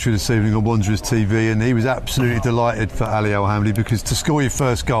on commentary this evening on Wanderers TV, and he was absolutely delighted for Ali El-Hamdi, because to score your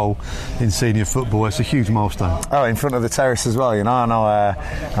first goal in senior football, it's a huge milestone. Oh, in front of the terrace as well, I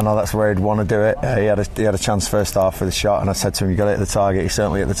know that's where he'd want to do it. He had a chance first half for the shot, and I said to him, you got to hit the target. He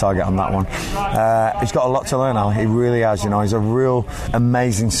certainly hit the target on that one. He's got a lot to learn now. He really has. He's a real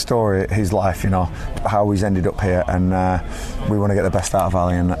amazing story, his life, how he's ended up here, and we want to get the best out of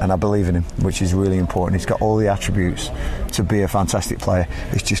Ali, and I believe in him, which is really important. He's got all the attributes to be a fantastic player.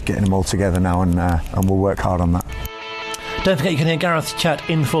 It's just getting them all together now, and we'll work hard on that. Don't forget, you can hear Gareth's chat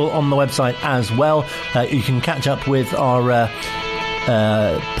in full on the website as well. You can catch up with our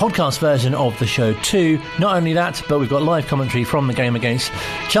podcast version of the show too. Not only that, but we've got live commentary from the game against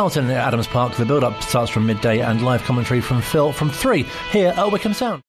Charlton at Adams Park. The build-up starts from midday, and live commentary from Phil from 3 here at Wycombe Sound.